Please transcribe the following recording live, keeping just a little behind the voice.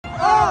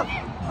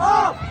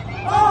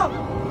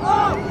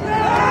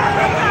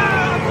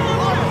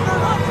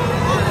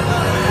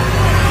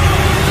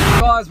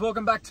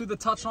welcome back to the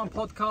Touchline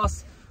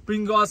Podcast.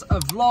 Bringing you guys a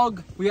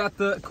vlog. We're at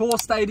the Accor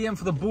Stadium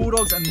for the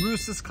Bulldogs and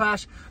Roosters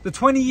clash. The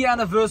 20-year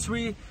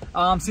anniversary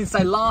since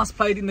they last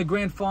played in the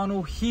grand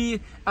final here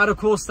at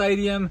Accor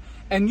Stadium.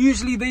 And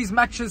usually these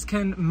matches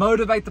can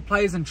motivate the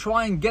players and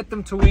try and get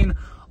them to win.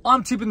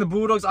 I'm tipping the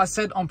Bulldogs. I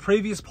said on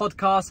previous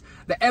podcasts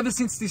that ever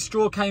since this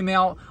draw came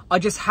out, I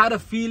just had a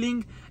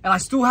feeling, and I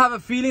still have a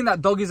feeling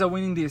that Doggies are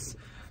winning this.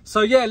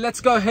 So yeah,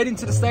 let's go head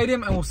into the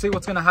stadium and we'll see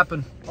what's going to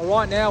happen. All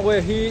right, now we're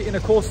here in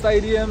Accor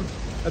Stadium,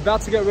 about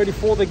to get ready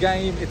for the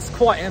game. It's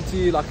quite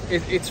empty, like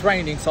it's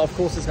raining, so of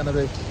course it's going to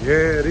be.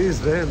 Yeah, it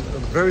is, man.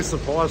 I'm very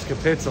surprised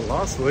compared to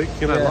last week.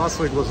 You know, last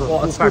week was a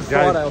full-packed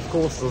game. Friday, of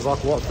course. It was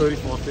like, what,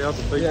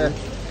 35,000 people? Yeah.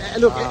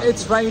 Look,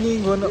 it's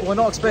raining. We're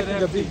not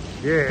expecting a big,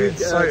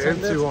 it's so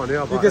attendance. empty right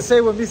now. You can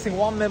see we're missing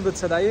one member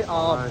today.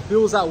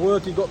 Bill's at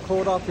work. He got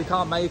caught up. He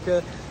can't make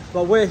it.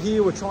 But we're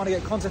here. We're trying to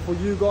get content for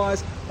you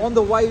guys on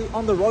the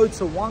road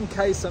to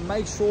 1K. So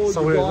make sure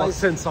you we're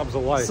guys like 10 subs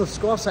away.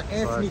 Subscribe so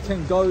Anthony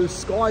can go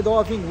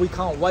skydiving. We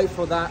can't wait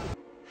for that.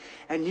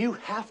 And you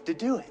have to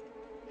do it.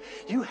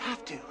 You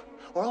have to,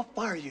 or I'll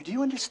fire you. Do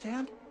you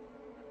understand?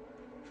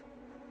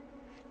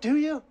 Do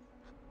you?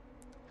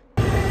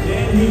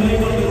 And he made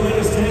one of the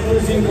greatest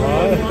tacklers in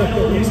grand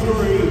final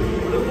history.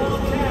 The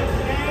Wildcat,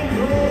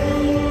 Andrew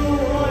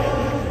Ryan.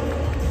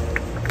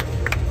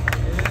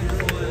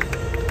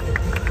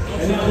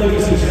 And now,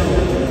 ladies and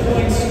gentlemen,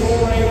 point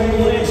scoring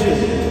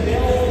legend,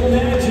 El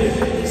Magic,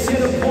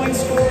 set a point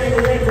scoring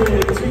record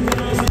in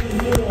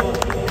 2004.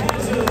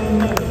 Has him,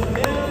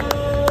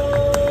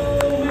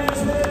 El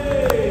Matchday.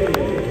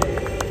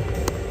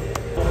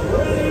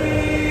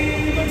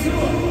 Ready,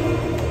 Matua.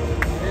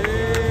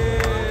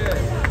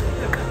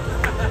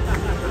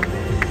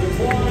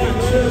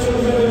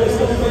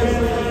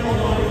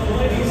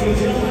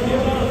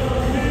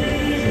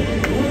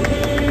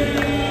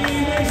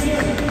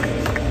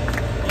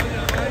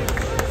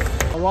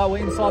 Alright,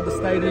 we're inside the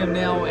stadium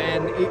now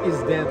and it is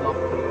dead, like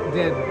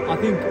dead. I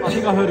think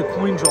I heard a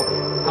coin drop,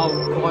 how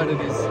quiet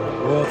it is.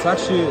 Well, it's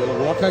actually,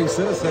 like how you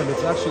said it, Sam,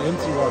 it's actually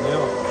empty right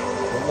now.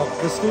 Like,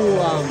 there's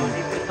still,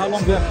 How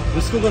long?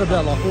 we've still got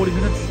about like 40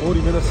 minutes to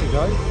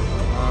go.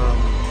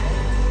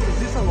 Is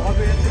this a live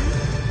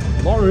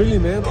entry? Not really,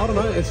 man. I don't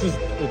know. It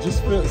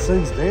just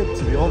seems dead,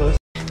 to be honest.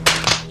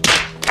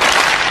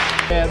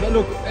 Yeah, but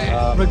look,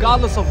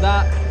 regardless of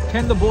that,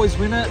 can the boys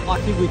win it? I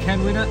think we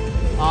can win it.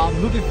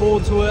 Looking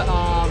forward to it.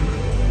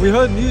 We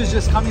heard news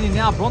just coming in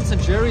now. Bronson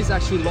Jerry's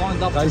actually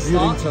lined up to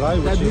start.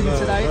 Debuting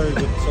today, which is a very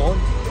good sign.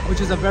 Which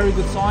is a very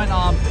good sign.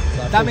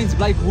 That means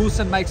Blake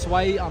Wilson makes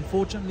way.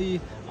 Unfortunately,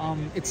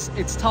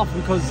 it's tough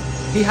because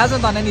he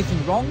hasn't done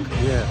anything wrong.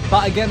 Yeah.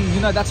 But again,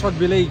 you know, that's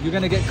rugby league. You're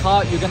going to get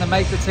cut. You're going to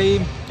make the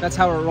team. That's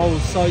how it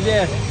rolls. So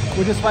yeah,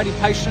 we're just waiting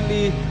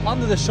patiently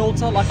under the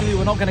shelter. Luckily,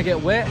 we're not going to get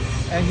wet.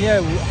 And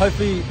yeah,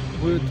 hopefully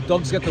the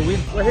Dogs get the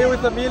win. We're here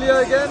with Amelia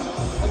again.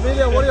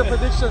 Amelia, what are your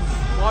predictions?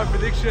 My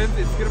predictions,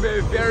 it's going to be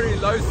a very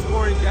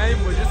low-scoring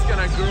game. We're just going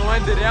to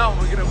grind it out.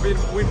 We're going to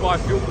win by a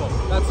field goal.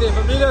 That's it. If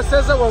Amelia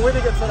says that, we're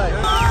winning it today.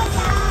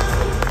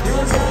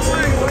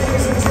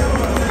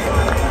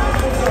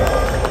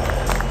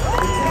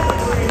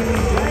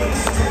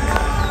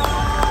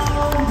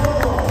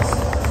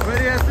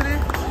 Ready, Anthony?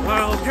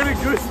 Well, I'm getting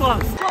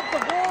goosebumps. Drop the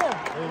ball.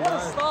 What a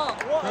start.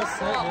 What a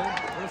start.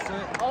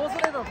 I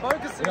wasn't even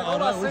focusing on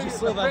what I see.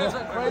 The fans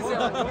went crazy.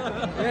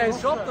 Yeah, he's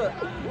dropped it.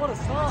 What a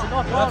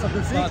start. That's a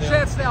good start. Big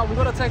chance now. We've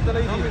got to take the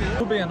lead here.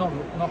 Could be a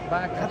knock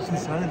back. That's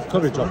insane.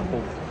 Could be a drop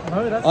ball.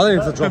 No, that's, I think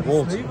it's a drop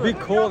ball. Big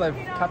call. They've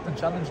captain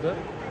challenged it.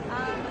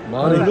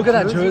 Marty, look at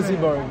that jersey,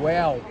 bro.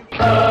 Wow. I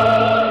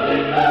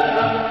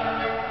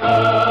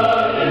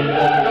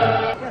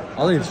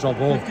think it's drop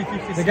ball.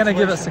 They're going to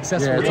give it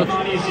successful.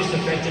 Yeah,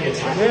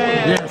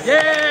 Yes.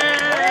 Yeah.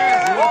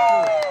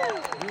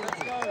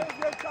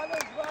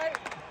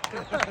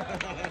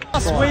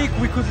 Last week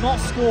we could not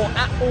score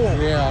at all.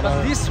 Yeah,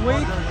 but this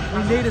week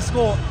we need to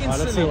score instantly.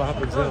 Let's see what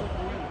happens now.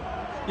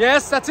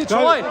 Yes, that's it.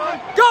 Try.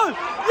 Go!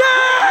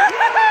 Yeah!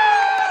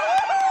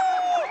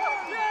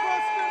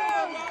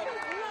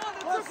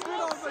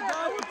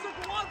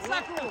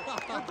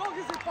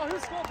 Who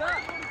scored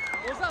that?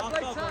 Was that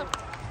Blake Tapp?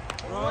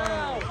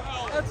 Wow.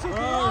 It took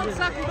one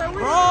tackle. They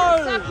win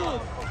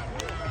tackled.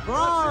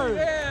 Bro.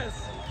 Yes.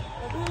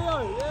 A video.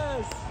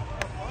 Yes.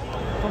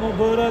 Come on,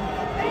 Burden.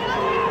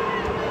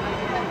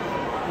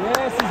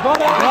 Yes, he's got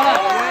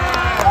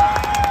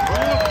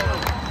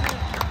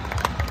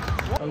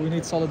it. We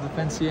need solid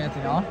defense here,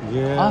 Anthony. Huh?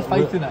 Yeah. I have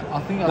faith in it. I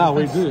think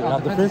we do.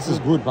 Our defense is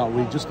good, but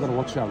we just got to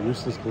watch our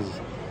Roosters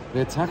because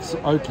their attack's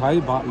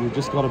okay, but you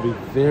just got to be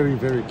very,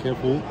 very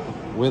careful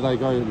where they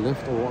go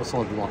left or right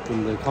side, like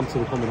when they come to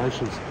the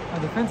combinations. Our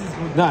defense is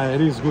good. No, it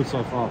is good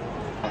so far.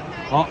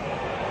 Oh.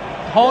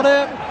 Hold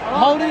him.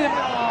 Hold him.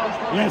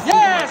 Yes.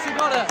 Yes, he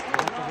got it.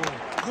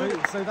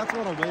 See, that's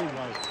what I mean,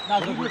 mate. Now,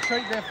 good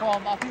retreat there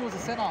from, I think it was a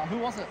centre. Who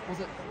was it? Was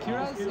it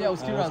Kiraz? Yeah, it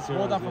was Kiraz.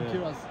 Well done from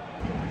Kiraz.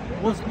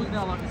 What's quick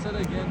now, like I said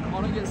again,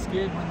 I don't get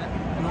scared when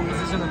an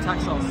opposition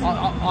attacks us.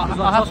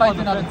 I have faith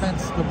in our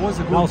defence. The boys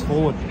are good. Miles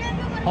forward.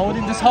 Hold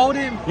him, just hold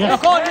him.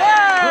 Yes. Knock on,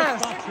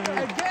 yes!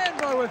 Again,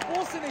 bro, we're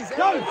forcing these errors.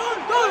 Go!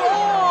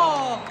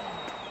 Oh!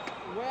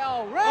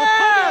 Wow,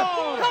 ref!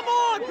 Come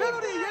on,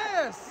 penalty,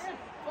 yes!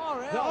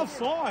 Far out. They're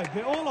offside.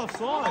 They're all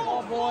offside. Come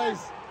on, boys.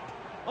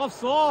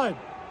 Offside.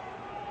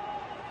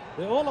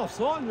 They're all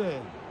offside,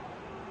 man.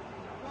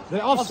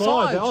 They're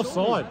offside. They're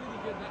offside.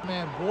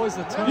 Man, boys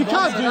are turned You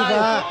can't on do today.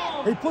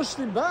 that. He pushed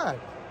him back.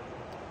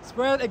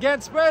 Spread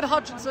again, spread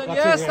Hutchinson. That's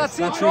Yes, it, that's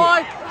yes, it.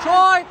 that's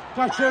Try.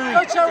 Go, Cherry.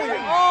 Go, Cherry.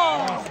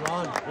 Oh, Nice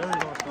run. Very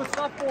nice good run.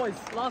 stuff, boys.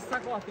 Last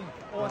tackle, I think.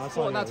 Oh, that's it's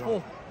four. all, That's yeah,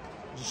 four.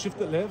 Just shift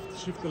it left,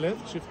 shift the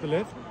left, shift the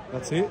left.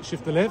 That's it.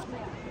 Shift the left.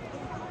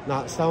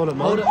 Nah, stay on it,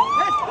 Hold mate. it. Yes!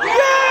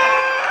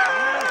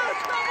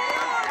 Come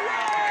on!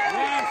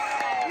 Yes!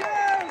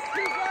 Yes!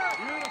 Come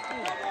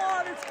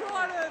on, it's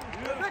Crichton.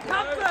 The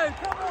captain.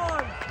 Come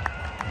on.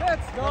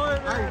 Let's go,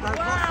 man. Hey, they've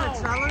lost their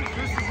challenge.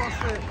 This is lost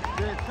their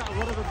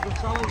whatever the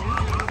challenge is.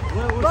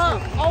 Bro, I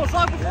was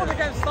like before the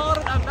game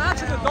started,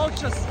 imagine the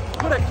Dogs just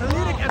put a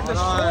clinic and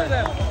destroy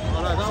them.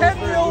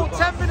 10-0,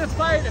 10 minutes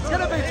played, it's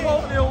going to be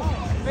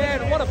 12-0.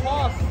 Man, what a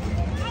pass.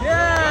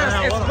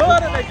 Yes, it's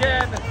Burden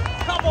again.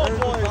 Come on,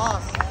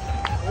 boys.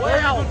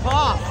 Wow.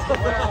 Wow.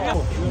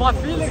 My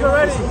feeling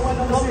already,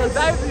 from the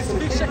day this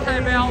fixture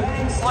came out,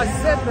 I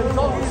said the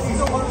Dogs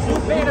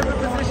will be in a good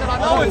position. I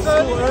know it's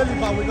early,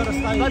 but we've got to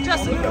stay. but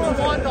just a little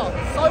reminder,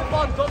 so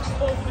far Dogs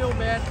 12-0,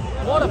 man.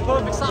 What a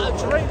perfect start, a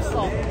dream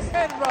start.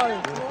 And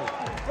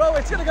bro,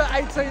 it's going to go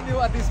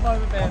 18-0 at this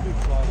moment, man.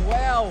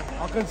 Wow.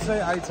 I can see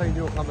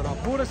 18-0 coming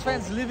up. Bulldogs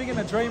fans living in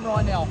a dream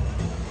right now.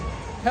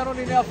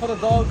 Penalty now for the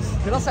Dogs.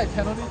 Did I say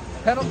penalty?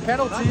 Penalty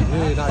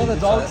for the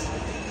Dogs.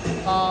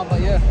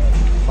 But yeah.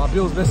 My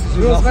Bill's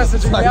messaging. Bill's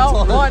messaging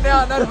now. Right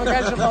now, a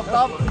notification popped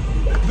up.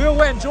 Bill,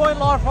 we're enjoying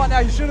life right now.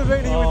 You should have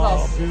been here with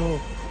us. Bill.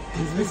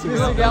 He's missing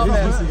out,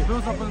 man.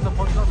 Bill's up in the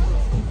podcast.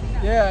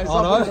 Yeah, he's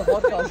up in the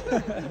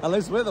podcast. At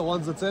least we're the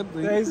ones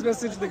attempting. Yeah, he's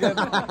messaged again.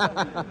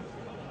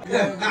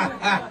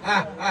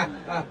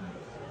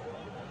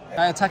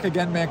 Hey, attack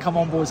again, man. Come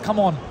on, boys. Come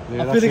on.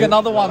 Yeah, I'm feeling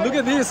another one. Look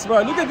at this,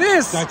 bro. Look at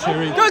this. Go,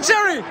 Cherry. Go,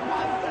 Cherry.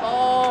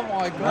 Oh,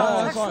 my God.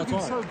 No, It's it's actually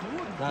been so good.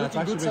 No, it's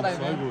Looking actually good today, been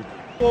so man. good.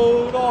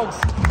 Bulldogs.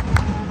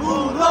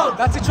 Bulldogs.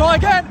 That's it. Try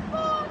again.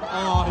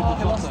 Oh,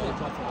 he lost it.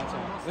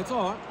 It's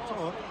all right. It's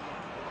all right.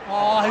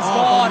 Oh, he's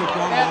gone.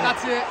 Yeah,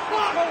 that's it.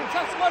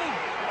 That's money.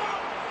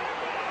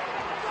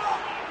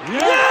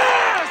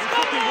 Yes!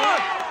 Come on!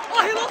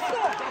 Oh, he lost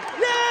it!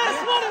 Yes!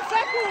 What a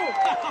tackle!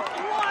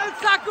 What a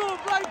tackle!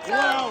 Great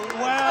tackle!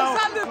 Wow! Is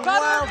that the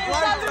pattern? Is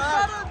that the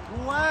pattern?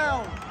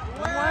 Wow!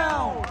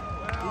 Wow!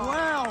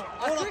 Wow!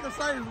 All I can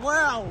say is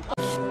wow!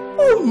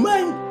 Oh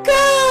my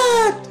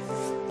God!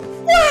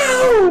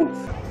 Wow!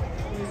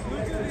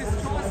 Look at this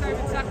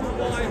try-saving tackle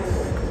by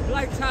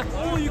Blake Tapp.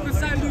 Or you could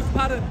say Luke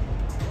Patton.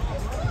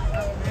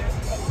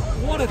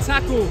 What a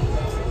tackle!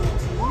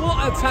 What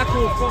a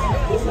tackle from...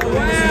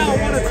 Wow,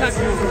 what a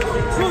tackle!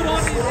 Good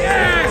on him,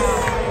 yes!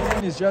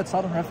 Is Jared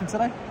Sutton reffing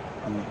today?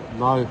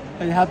 No.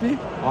 Are you happy?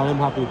 I am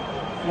happy.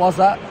 Why's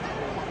that?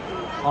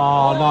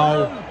 Oh,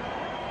 no.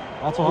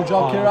 That's all. Good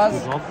job, Kiraz.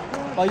 Good job.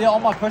 But yeah,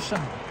 on my question,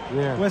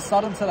 Yeah. where's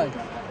Sutton today?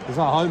 He's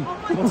at home.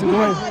 What's he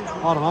doing? I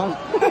don't know.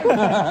 Go!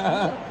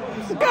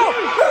 Where's the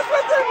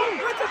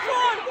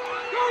try? Go!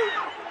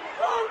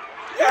 Go!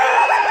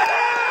 Yeah!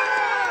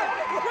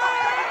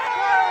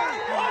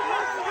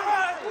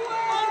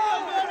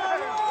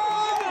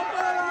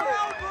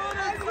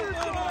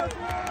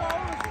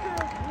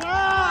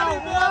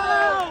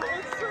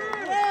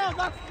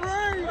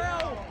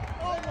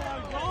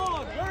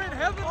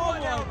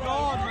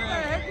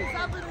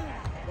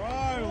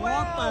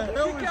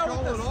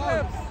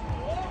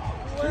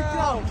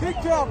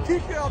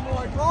 Kick out,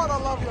 my God, I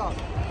love you.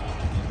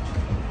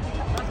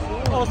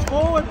 Oh, it's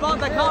forward, but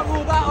they can't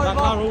rule that over. They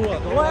can't rule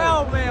it.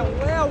 Wow, man,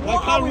 wow,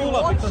 what can't are we rule it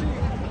because- watching?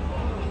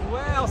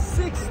 Wow,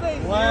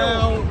 16.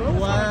 Wow,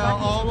 wow,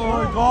 oh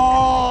my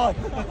God.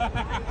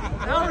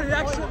 Our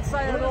reactions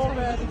say it all,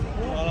 man.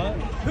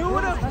 Who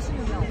would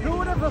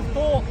have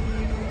thought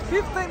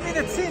 15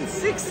 minutes in,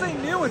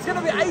 16-0, it's going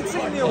to be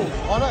 18-0.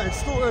 I know, it's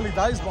still early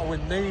days, but we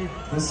need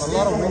a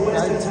lot of win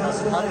games.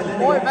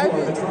 Boy,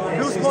 maybe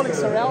Bill's calling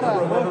Serrano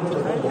out.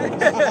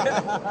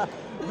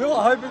 Bill,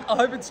 I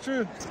hope it's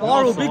true.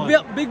 Spiral,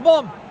 big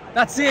bomb.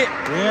 That's it.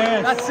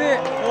 Yes. That's it.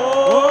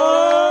 Oh.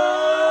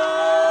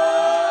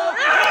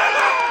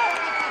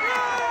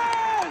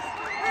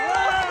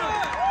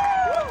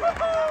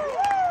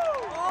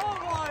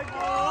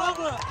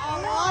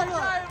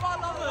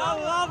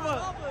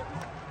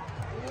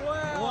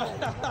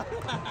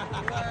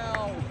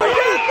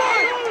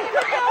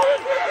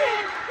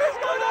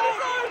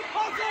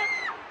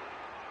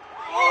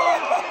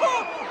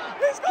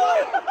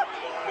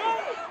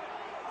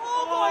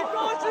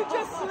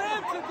 Just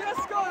slammed to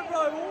Desco,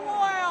 bro.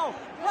 Wow.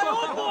 Play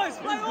on, boys.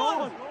 Play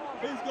on.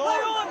 He's gone.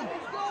 Play on.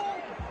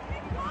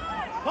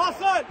 Pass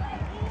it.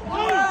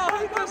 Wow,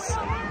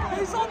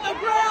 he's on the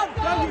ground.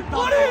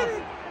 What is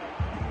it?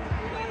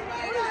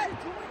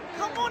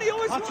 Come on, he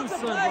always wants to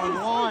Hutchinson, play.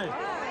 why?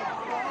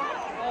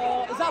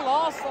 Oh, is that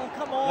last? Oh,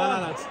 come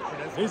on. No.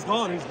 He's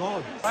gone. He's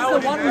gone. This is the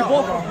one we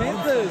bought from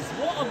Panthers.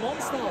 What a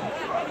monster.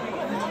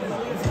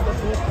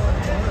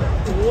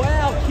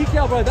 Wow, kick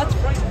out, bro. That's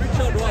Frank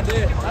Richard right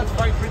there. That's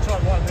Frank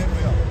Richard right there.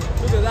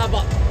 Look at that,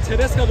 but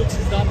Tedesco looks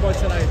he's done, bro,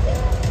 today.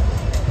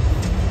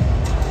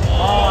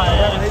 Oh,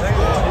 he's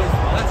gone.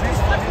 That's his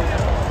fault.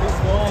 He's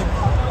gone.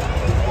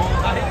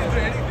 He didn't do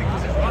anything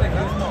because he's running.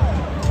 That's not.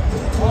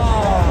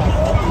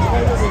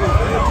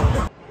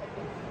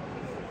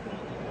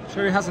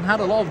 Sure, he hasn't had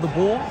a lot of the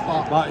ball,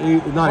 But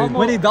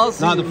when he does,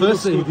 the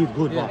first thing he did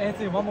good. Yeah, But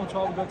Anthony, one more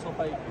try, we'll go top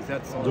 8. is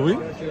that solid? Do we?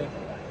 Yeah.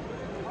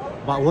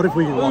 But what if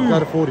we go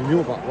to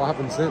 40-0? But what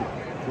happens then?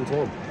 Full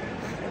time.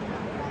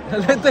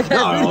 Let the game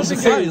I was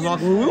finish. just saying, like,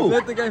 we will.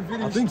 Let the game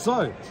finish. I think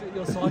so.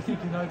 You're psychic,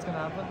 you know it's going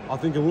to happen. I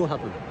think it will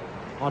happen.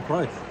 I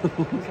pray.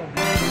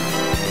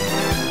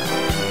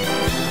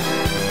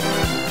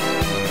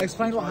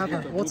 Explain what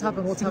happened. What's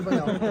happened? What's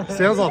happened now?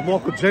 Sounds like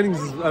Michael Jennings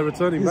is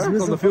returning back on the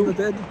from the field.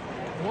 dead.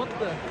 What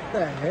the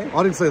heck?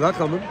 I didn't see that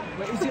coming.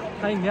 Wait, is he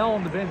playing now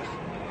on the bench?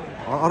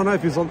 I don't know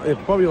if he's on.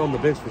 Probably on the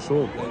bench for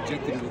sure.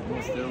 Injected it with more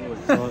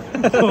steroids.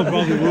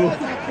 Probably will.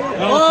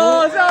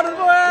 Oh, it's out of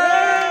the way!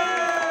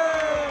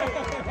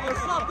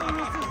 It's not the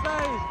Roosters,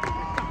 mate.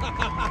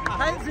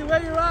 Hainsey,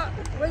 where you at?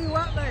 Where you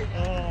at, mate?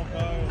 Oh,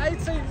 bro.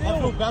 18 I feel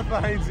nil. bad for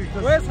Hainsey.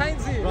 Where's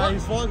Hainsey? Bro,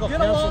 his phone got You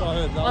know cancelled, what? I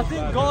heard. That I was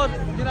think bad. God,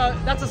 you know,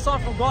 that's a sign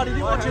from God. He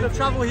didn't want you to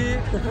travel here.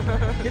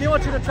 He didn't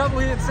want you to travel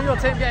here and see your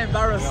team get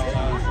embarrassed.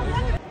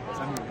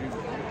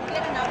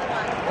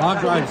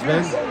 Hargraves,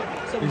 man.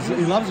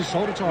 He loves his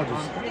shoulder charges.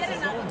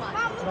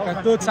 Okay,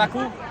 third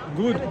tackle.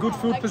 Good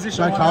field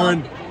position. Jake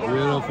Curran.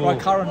 Beautiful. Right,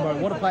 Curran, bro.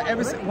 What a play.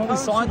 When we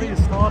signed him.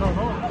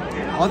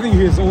 I think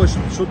he always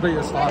should be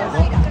a starter,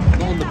 not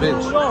on the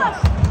bench.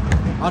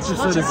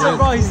 Hutchinson again.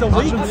 Bro, he's the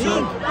weak Hutchinson.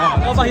 link.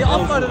 Oh, but he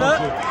offloaded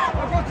it.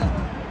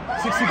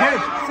 6 again.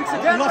 6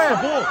 again, Lost the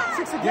man. ball.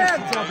 6 again. Yes,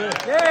 it's our ball.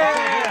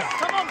 Yeah.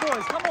 Come on,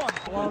 boys. Come on.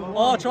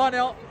 Oh, try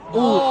now.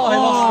 Oh, he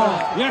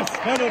lost it. Yes,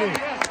 penalty.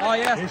 Oh,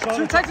 yes.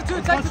 Two, take the two.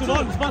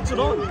 He's bunted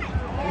on.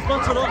 Good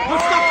stop, Tuna.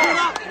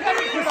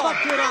 Good stop,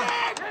 Tuna.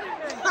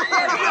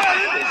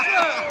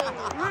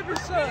 Rip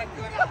his shirt.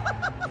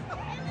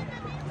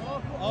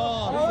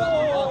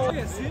 Oh,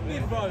 Yeah, Sydney,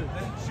 bro.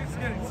 Shit's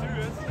getting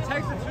serious.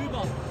 Take the two,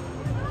 bro.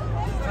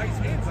 Take his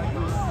hands.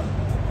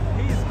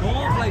 He's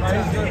gone, Blake.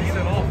 Get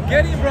it off.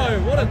 Get him, bro.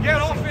 What a Get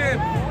off him.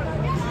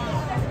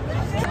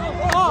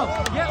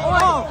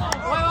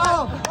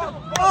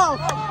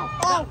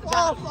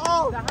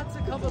 They had to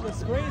cover the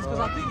screens because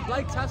I think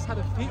Blake Taft's had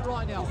a fit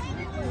right now.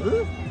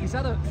 Who? He's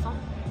had a...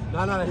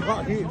 No, he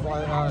got hit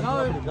by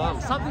No,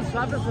 something's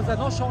happened because they're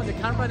not showing the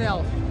camera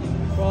now.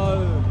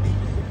 Bro.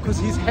 Because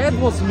his head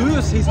was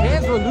loose, his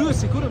hands were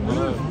loose, he couldn't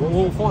move.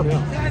 We'll find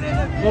out.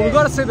 Well, we've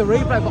got to see the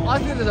replay, but I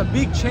think there's a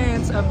big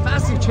chance, a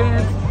massive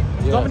chance,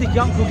 Dominic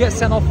Young could get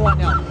sent off right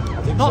now.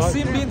 Not so.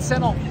 Sim being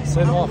sent off.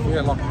 Sent off,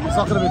 yeah, like he's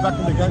not going to be back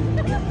in the game.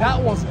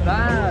 That was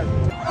bad.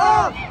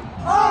 I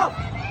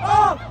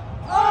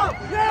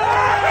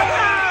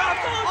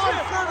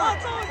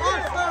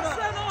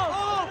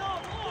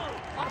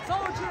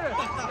told you,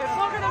 it's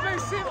not going to be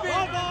Simbi,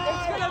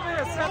 it's going to be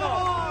a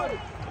send-off.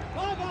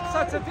 So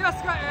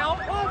Tedesco out,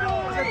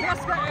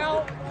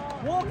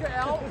 Walker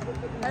out,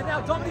 and now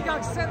Dominic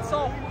Young sends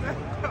off.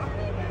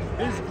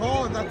 He's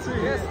gone, that's it.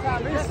 Yes,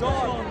 Tab, he's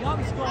gone.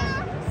 Young's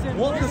gone.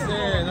 Walker's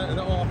there, and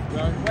off,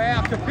 bro.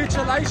 Wow,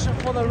 capitulation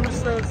for the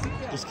Roosters.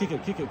 Just kick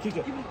it.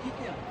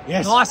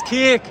 Yes. Nice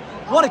kick.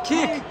 What a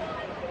kick.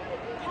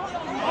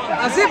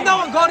 As if no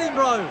one got him,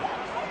 bro.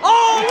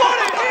 Oh, what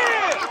a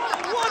hit!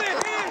 What a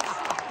hit!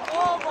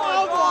 Oh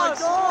my God!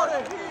 What a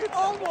hit!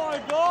 Oh my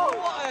God!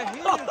 What a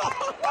hit!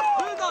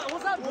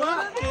 Was that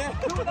Vernon? Yeah.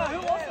 Who was that? Oh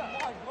my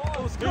God!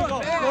 It was good, man.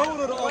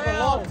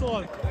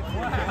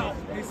 Wow.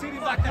 He's sitting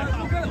back there.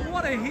 Look at it.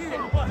 What a hit!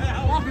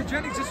 Michael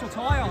Jennings just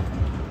retired.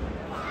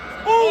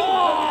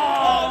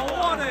 Oh!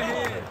 What a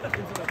hit!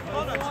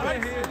 What a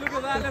hit! Look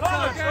at that. Let's go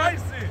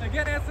again.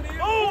 Again, Anthony.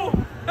 Oh!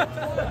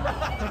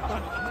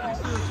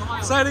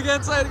 Say it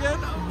again.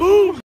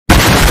 Boom!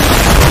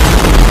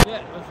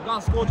 Yeah, if you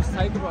can't score, just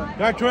take it, bro.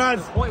 Go,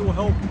 Crowds. Point will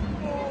help.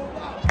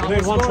 We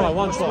need one try.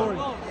 What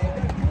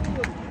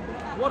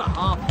a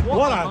half.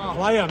 What a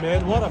player,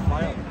 man. What a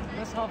player.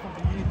 Best half of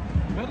the year.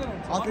 Better than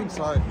I think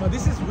so. But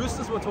this is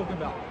Roosters we're talking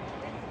about.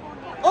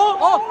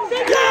 Oh!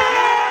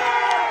 Yeah!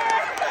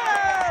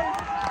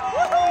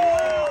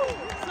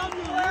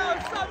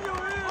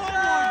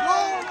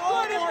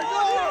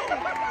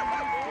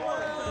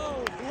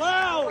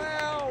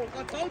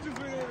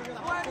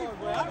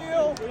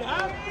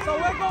 So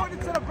we're going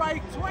into the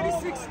break,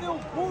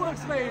 26-0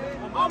 Bulldogs lead.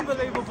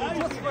 Unbelievable,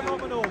 just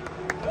phenomenal.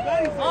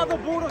 Are the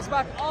Bulldogs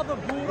back?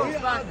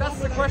 That's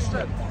the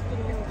question.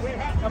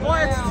 And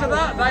my answer to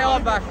that, they are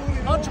back.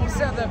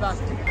 100% they're back.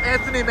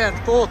 Anthony, man,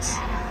 thoughts?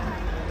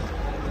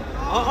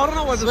 I don't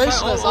know what to say.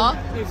 Speechless, huh?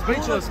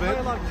 Speechless,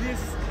 man. Like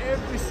this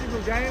every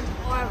single game.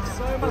 I have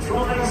so much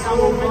fun.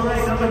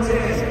 Number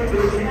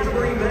 10,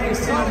 Canterbury Bay.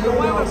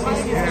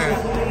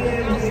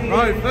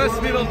 Bro, first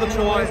minute of the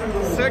try,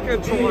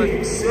 second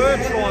try, third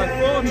try,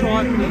 fourth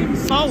try,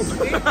 sold.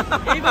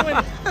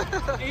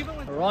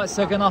 Alright,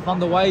 second half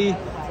underway.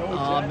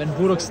 And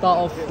Bulldogs start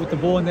off with the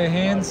ball in their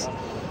hands.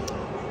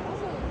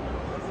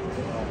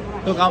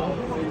 Look,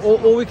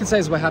 all we can say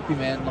is we're happy,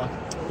 man. Like,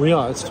 We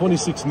are, it's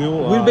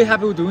 26-0. we'll be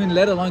happy with the win,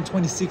 let alone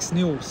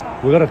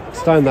 26-0. We've got to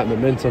stay in that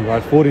momentum,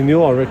 right?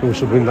 40-0, I reckon we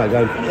should win that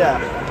game.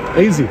 Yeah.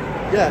 Easy.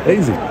 Yeah.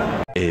 Easy.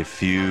 A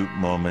few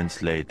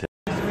moments later.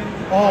 Oh,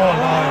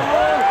 no.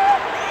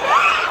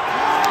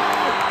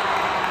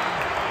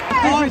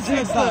 I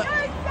jinxed that.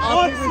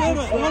 What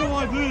do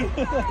I do?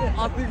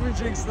 I think we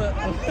jinxed it.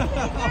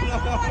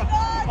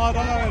 I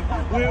don't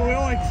know. We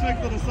all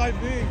expected the same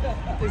thing.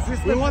 Is this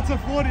We want a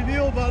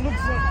 40-0, but it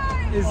looks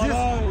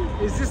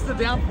like... is this the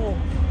downfall?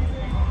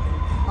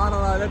 I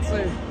don't know, let's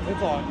see.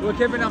 It's all right. We're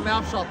keeping our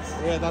mouth shut.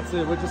 Yeah, that's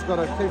it. We just got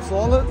to keep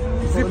silent.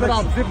 Zip it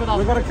up.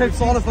 We've got to keep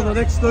silent for the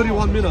next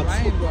 31 minutes.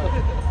 We've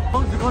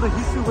got a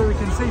history where we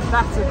can see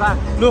back to back.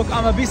 Look,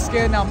 I'm a bit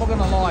scared now, I'm not going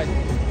to lie.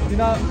 You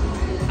know,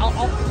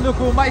 look,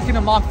 we were making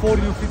a mark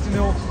 40-0,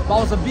 50-0, but I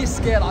was a bit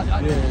scared.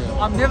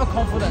 I'm never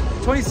confident.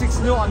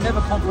 26-0, I'm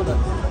never confident.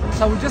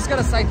 So we just got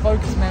to stay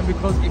focused, man,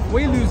 because if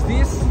we lose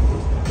this...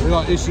 We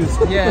got issues.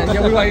 Yeah,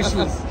 we got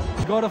issues.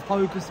 We got to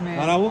focus, man.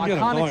 And I will get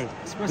it going.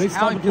 These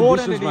how type of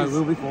important conditions, it is. mate,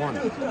 we'll be fine.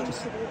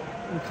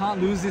 We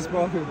can't lose this,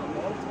 bro.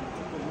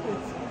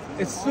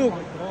 It's still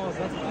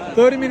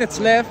 30 minutes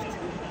left.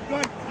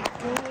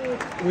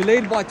 We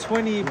lead by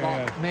 20,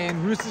 but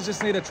man, Roosters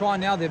just need a try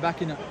now. They're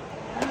back in it.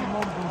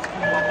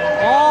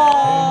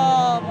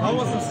 Oh! That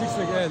wasn't 6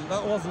 again.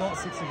 That was not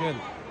 6 again.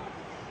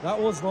 That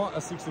was not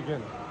a 6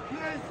 again.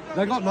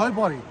 They got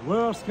nobody.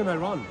 Where else can they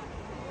run?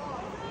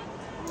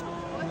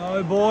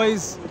 No,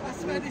 boys.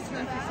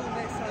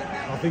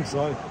 I think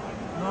so.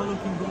 Not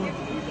looking good.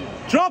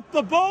 Drop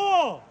the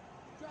ball!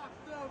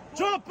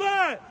 Drop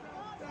it!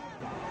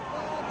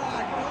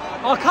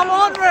 Oh, come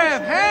on,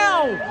 Rev.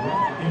 How?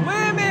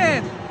 Where,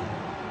 man?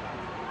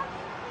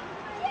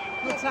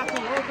 Good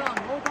tackle. Well done.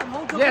 Well done.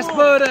 Hold the Yes, ball.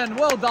 Burden.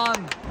 Well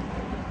done.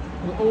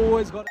 We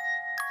always got.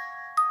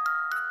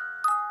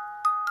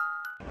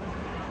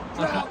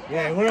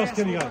 Yeah, where else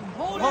can you go?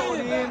 Hold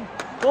him.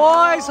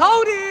 Boys,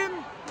 hold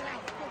him.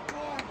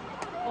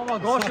 Oh my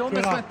gosh, you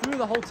almost went through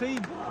the whole team.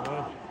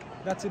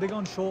 That's it, they're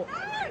going short.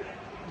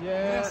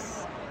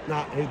 Yes.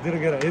 Nah, he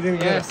didn't get it. He didn't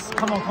get it. Yes,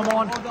 come on, come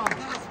on.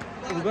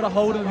 We've got to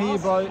hold him here,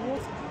 bro.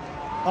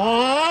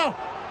 Oh!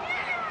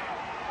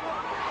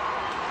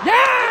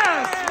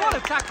 Yes! What a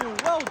tackle.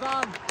 Well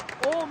done.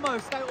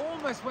 Almost. They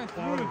almost went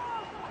through.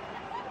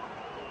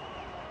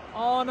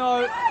 Oh,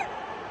 no.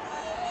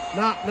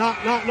 Nah,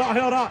 not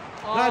held up.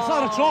 No, it's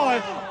not a try.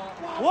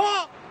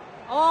 What?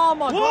 Oh,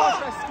 my What? gosh,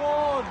 they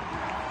scored.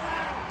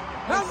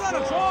 How's that a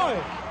try?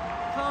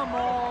 Come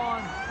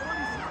on.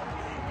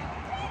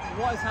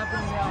 What is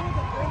happening now?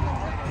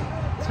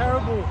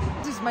 Terrible.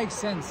 This makes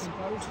sense.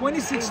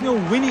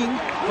 26-0 winning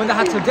when they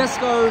had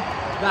Tedesco,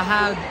 they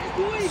had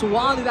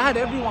Suwali, they had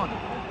everyone.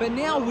 But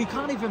now we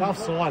can't even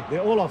Offside.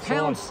 They're all offside.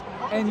 pounce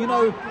and, you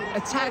know,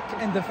 attack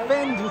and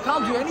defend. We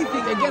can't do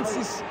anything against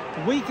this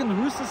weakened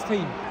Roosters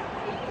team.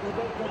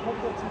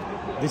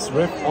 This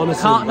ref,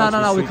 honestly.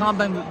 No, we can't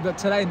blame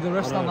today. The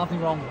refs done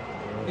nothing wrong.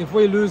 If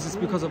we lose, it's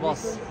because of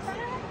us.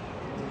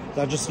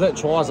 They just let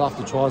tries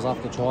after tries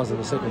after tries in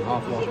the second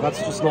half. Like, that's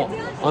just not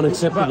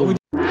unacceptable.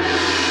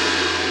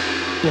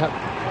 Yeah.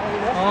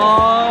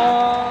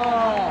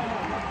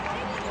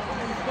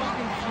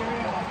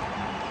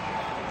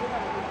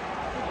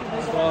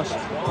 Oh gosh,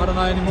 I don't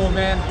know anymore,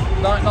 man.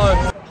 Don't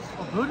know.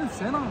 Oh, Burden's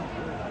centre.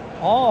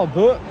 Oh,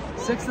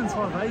 Sexton's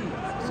 5'8".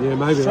 Yeah,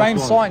 maybe. Strange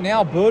that's why. sight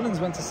now. Burden's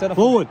went to set up.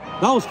 Forward.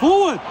 That was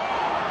forward.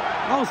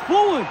 That was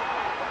forward.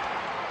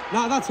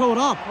 No, that's held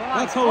up.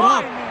 That's held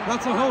up.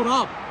 That's a held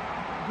up.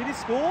 Did he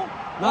score?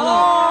 No.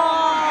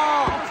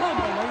 Oh!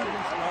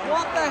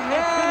 What the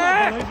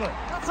heck?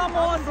 Come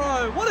on,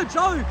 bro. What a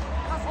joke.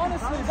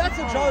 Honestly, that's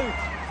a joke.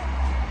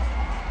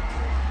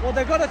 Well,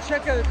 they've got to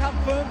check it.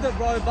 Confirmed it,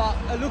 bro, but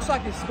it looks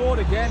like he scored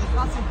again.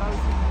 That's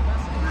embarrassing.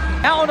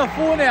 Out on a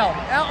full now.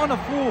 Out on a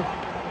full.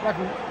 Like,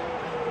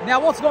 now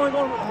what's going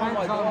on? Oh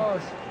my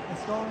gosh.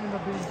 It's going in the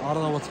bin. I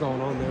don't know what's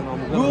going on there.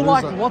 We were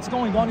like, what's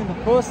going on in the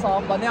first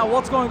half, but now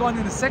what's going on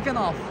in the second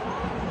half?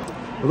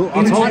 Look,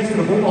 I told you.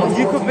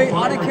 You could be,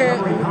 I don't care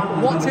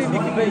what team you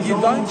could be, you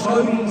don't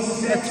choke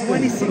a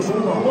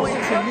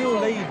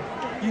 26-0 lead.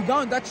 You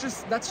don't. That's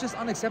just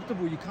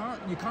unacceptable. You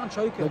can't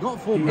choke it. They got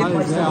 4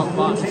 players out,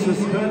 but it's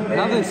just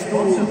now they're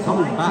still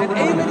coming back. And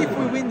even if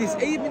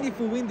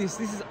we win this,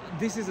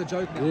 this is a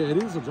joke now. Yeah,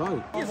 it is a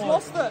joke. He's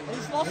lost it.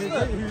 He's lost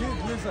it.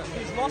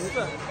 He's lost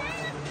it.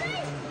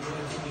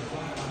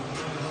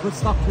 Good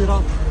stuff,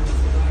 Peter.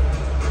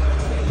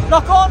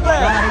 Knock on,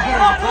 Rev!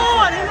 Knock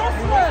on! He lost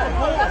it!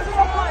 That's a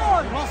knock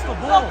on! He lost the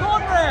ball. Knock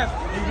on, Rev!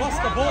 He lost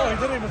the ball. He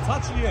didn't even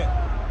touch it yet.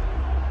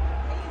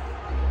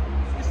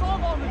 It's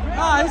not on the ground.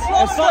 Nah, it's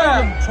not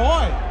even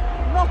try.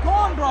 Knock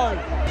on, bro.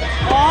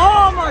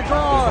 Oh my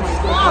gosh.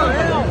 Oh,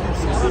 hell.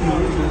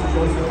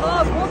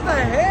 Oh, what the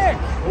heck?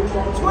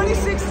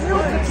 26-0 to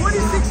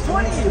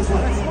 26-20.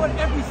 That's what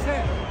every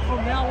set from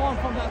now on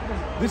from that thing.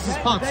 This is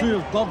part 2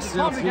 of Dogs. It's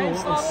time the game I'm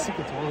started. sick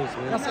of times,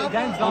 man. That's the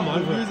game's done.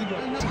 I'm over it.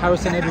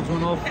 Harrison Edwards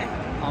went off.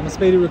 A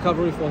speedy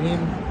recovery for him.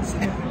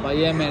 But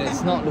yeah, man,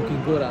 it's not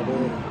looking good at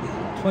all.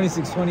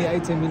 26-20,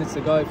 18 minutes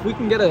to go. If we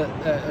can get a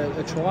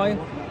try,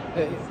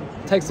 it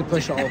takes the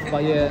pressure off.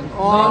 But yeah,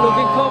 not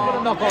looking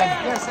confident knock on.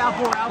 Yes, out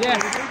ball, out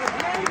Yes.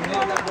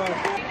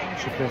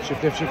 Shift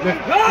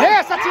left.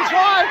 Yes, that's his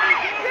try.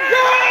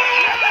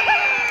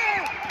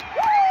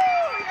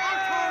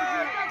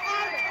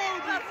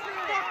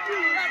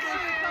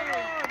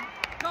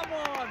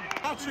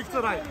 Hat-trick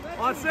today.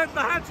 I said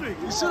the hat-trick.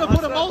 You should have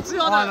put a multi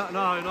on it.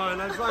 No,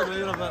 there's no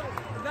need of it.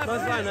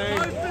 There's no need.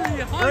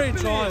 Hopefully,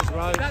 3 tries,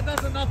 bro. That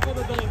does enough for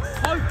the Dogs.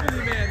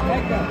 Hopefully, man.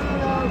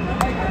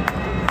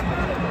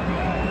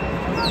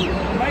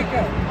 Make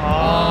it.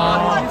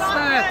 Oh, he missed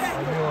that.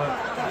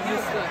 He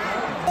missed that.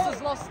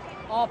 Just lost.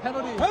 Oh,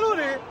 penalty.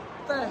 Penalty?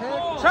 What the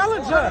heck?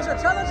 Challenger.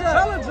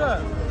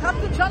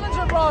 Captain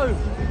Challenger, bro.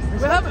 We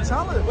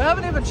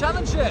haven't even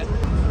challenged yet. We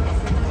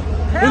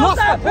How's lost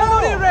that the ball.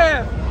 penalty,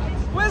 ref?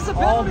 Where's the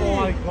penalty? Oh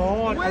my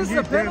God. Where's Are the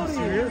you damn penalty?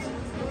 serious?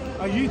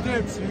 Are you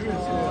damn serious?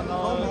 Oh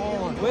no.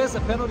 Come on. Where's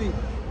the penalty?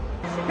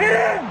 Hit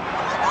him!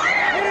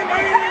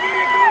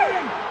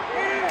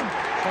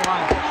 Try.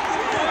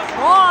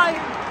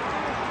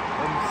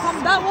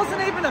 That wasn't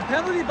even a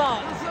penalty,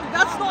 but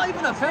that's not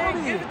even a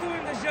penalty. Give it to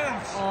him, the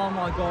judge. Oh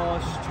my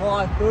gosh.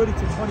 Try 30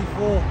 to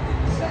 24.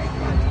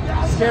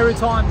 Scary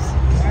times.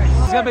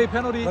 It's going to be a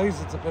penalty. Please,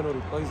 it's a penalty.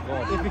 Please,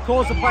 God. If he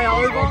calls the player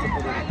over,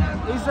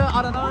 is there?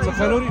 I don't know. It's a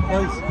penalty,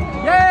 please.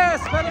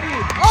 Yes, penalty.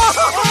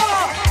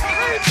 Oh!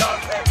 He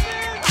does it,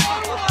 man!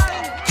 No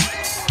way!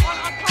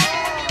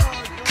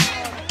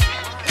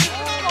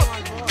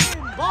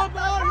 Come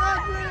on,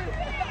 referee!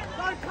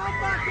 Don't come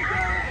back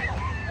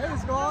again!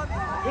 He's gone.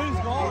 Who's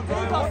gone,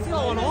 bro? What's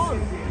going on?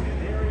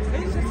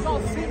 He's just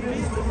not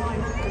sitting.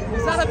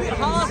 Is that a bit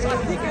harsh? I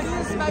think it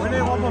is, maybe. We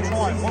need one more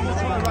try to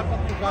wrap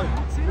up the game.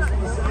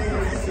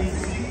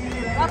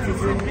 That's a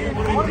sin bin.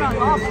 What about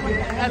last week?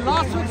 And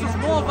last week's was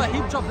more of a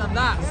hip job than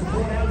that.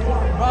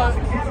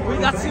 Bro,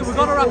 that's it. We've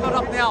got to wrap it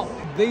up now.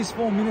 These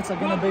 4 minutes are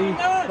going to be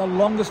the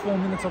longest 4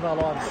 minutes of our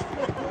lives.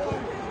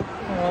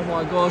 Oh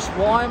my gosh.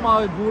 Why am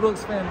I a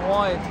Bulldogs fan?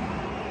 Why?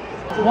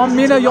 1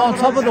 minute you're on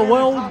top of the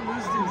world.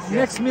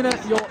 Next minute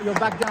you're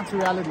back down to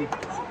reality.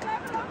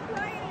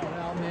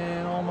 Oh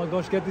man, oh my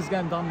gosh, get this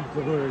game done.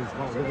 Look where he's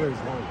gone.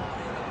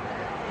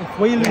 If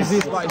we lose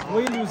this, bro, if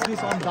we lose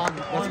this, I'm done.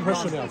 It's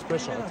pressure now, it's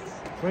pressure.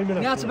 3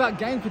 minutes. Now it's about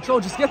game control.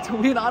 Just get to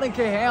win. I don't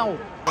care how.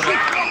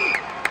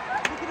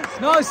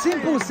 No,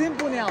 simple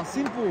now.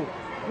 Simple.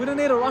 We don't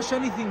need to rush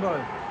anything, bro.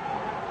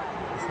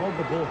 Just hold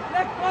the ball.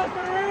 Let's pass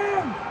it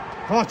around.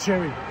 Oh,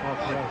 Cherry. Oh,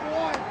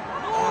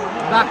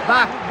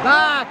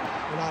 Back.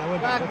 No, I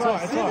went Back, back. bro.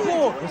 It's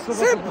all right.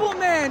 Simple,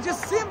 man.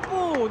 Just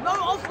simple. No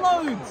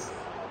offloads.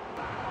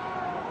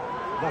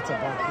 That's a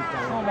bad kick,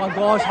 though. Oh my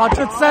gosh,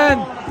 Hutchinson.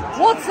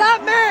 What's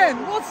that,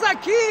 man? What's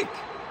that kick?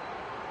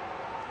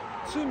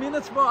 2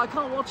 minutes, bro. I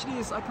can't watch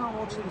this.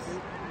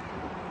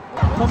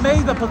 For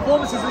me, the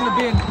performance is in the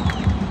bin.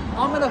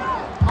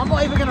 I'm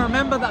not even gonna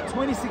remember that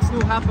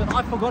 26-0 happened.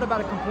 I forgot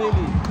about it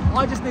completely.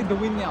 I just need the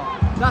win now.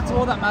 That's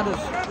all that matters.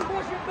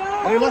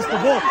 He lost the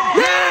ball.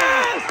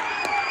 Yes!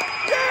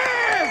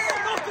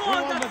 Knock on,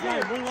 won the that's game.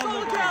 it. We won Slow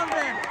the it down,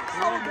 man.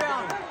 Slow it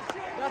down.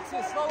 That's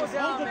it. Slow it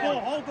down, hold the man. ball,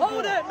 hold the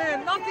Hold ball. it, man.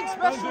 Nothing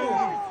special.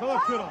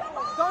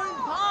 Don't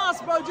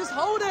pass, bro. Just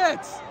hold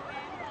it.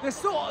 They're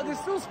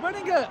still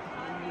spreading it.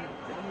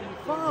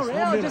 Far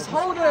out. Just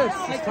hold it.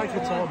 Just take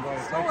your time, bro.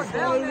 Slow it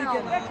down now.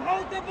 Let's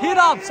hold the ball. Hit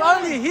ups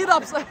only. Hit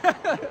ups.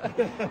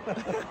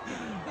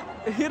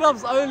 Hit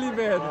ups only,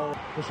 man.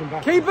 Push him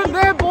back. Keep him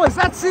there, boys.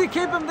 That's it.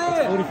 Keep him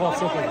there. 45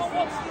 seconds.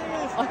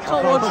 I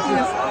can't watch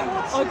this.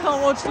 I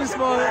can't watch this,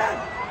 bro.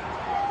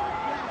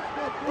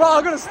 Bro,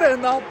 I gotta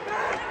stand up.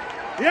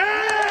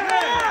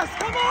 Yes!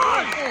 Come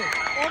on!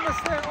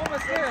 Almost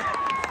there.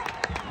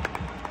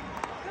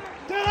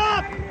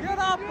 Get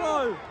up,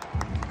 bro.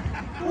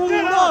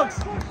 Bulldogs.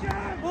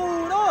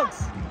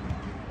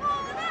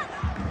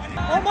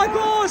 Oh my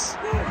gosh!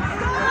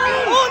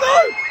 Oh no!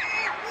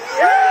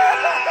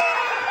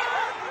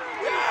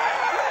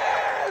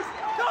 Yes!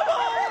 Come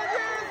on!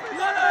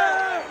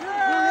 Yes!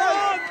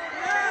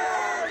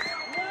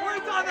 We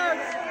done it!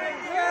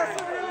 Yes,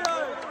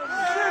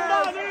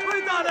 we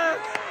done it!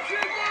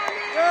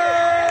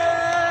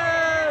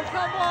 Yes!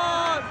 Come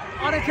on!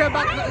 I don't care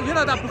about, you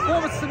know, that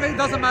performance to me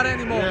doesn't matter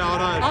anymore. Yeah,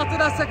 I know. After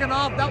that second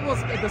half, that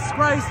was a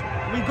disgrace.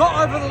 We got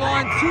over the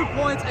line, 2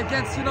 points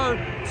against, you know,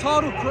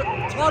 title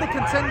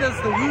contenders,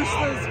 the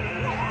Roosters.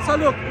 So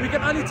look, we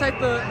can only take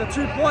the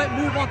 2 point,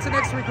 move on to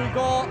next week. We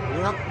got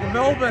the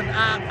Melbourne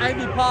at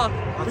Amy Park.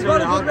 We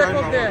got a good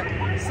record there.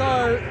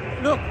 So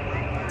look,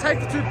 take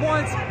the 2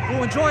 points.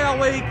 We'll enjoy our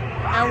week,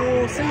 and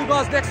we'll see you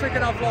guys next week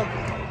in our vlog.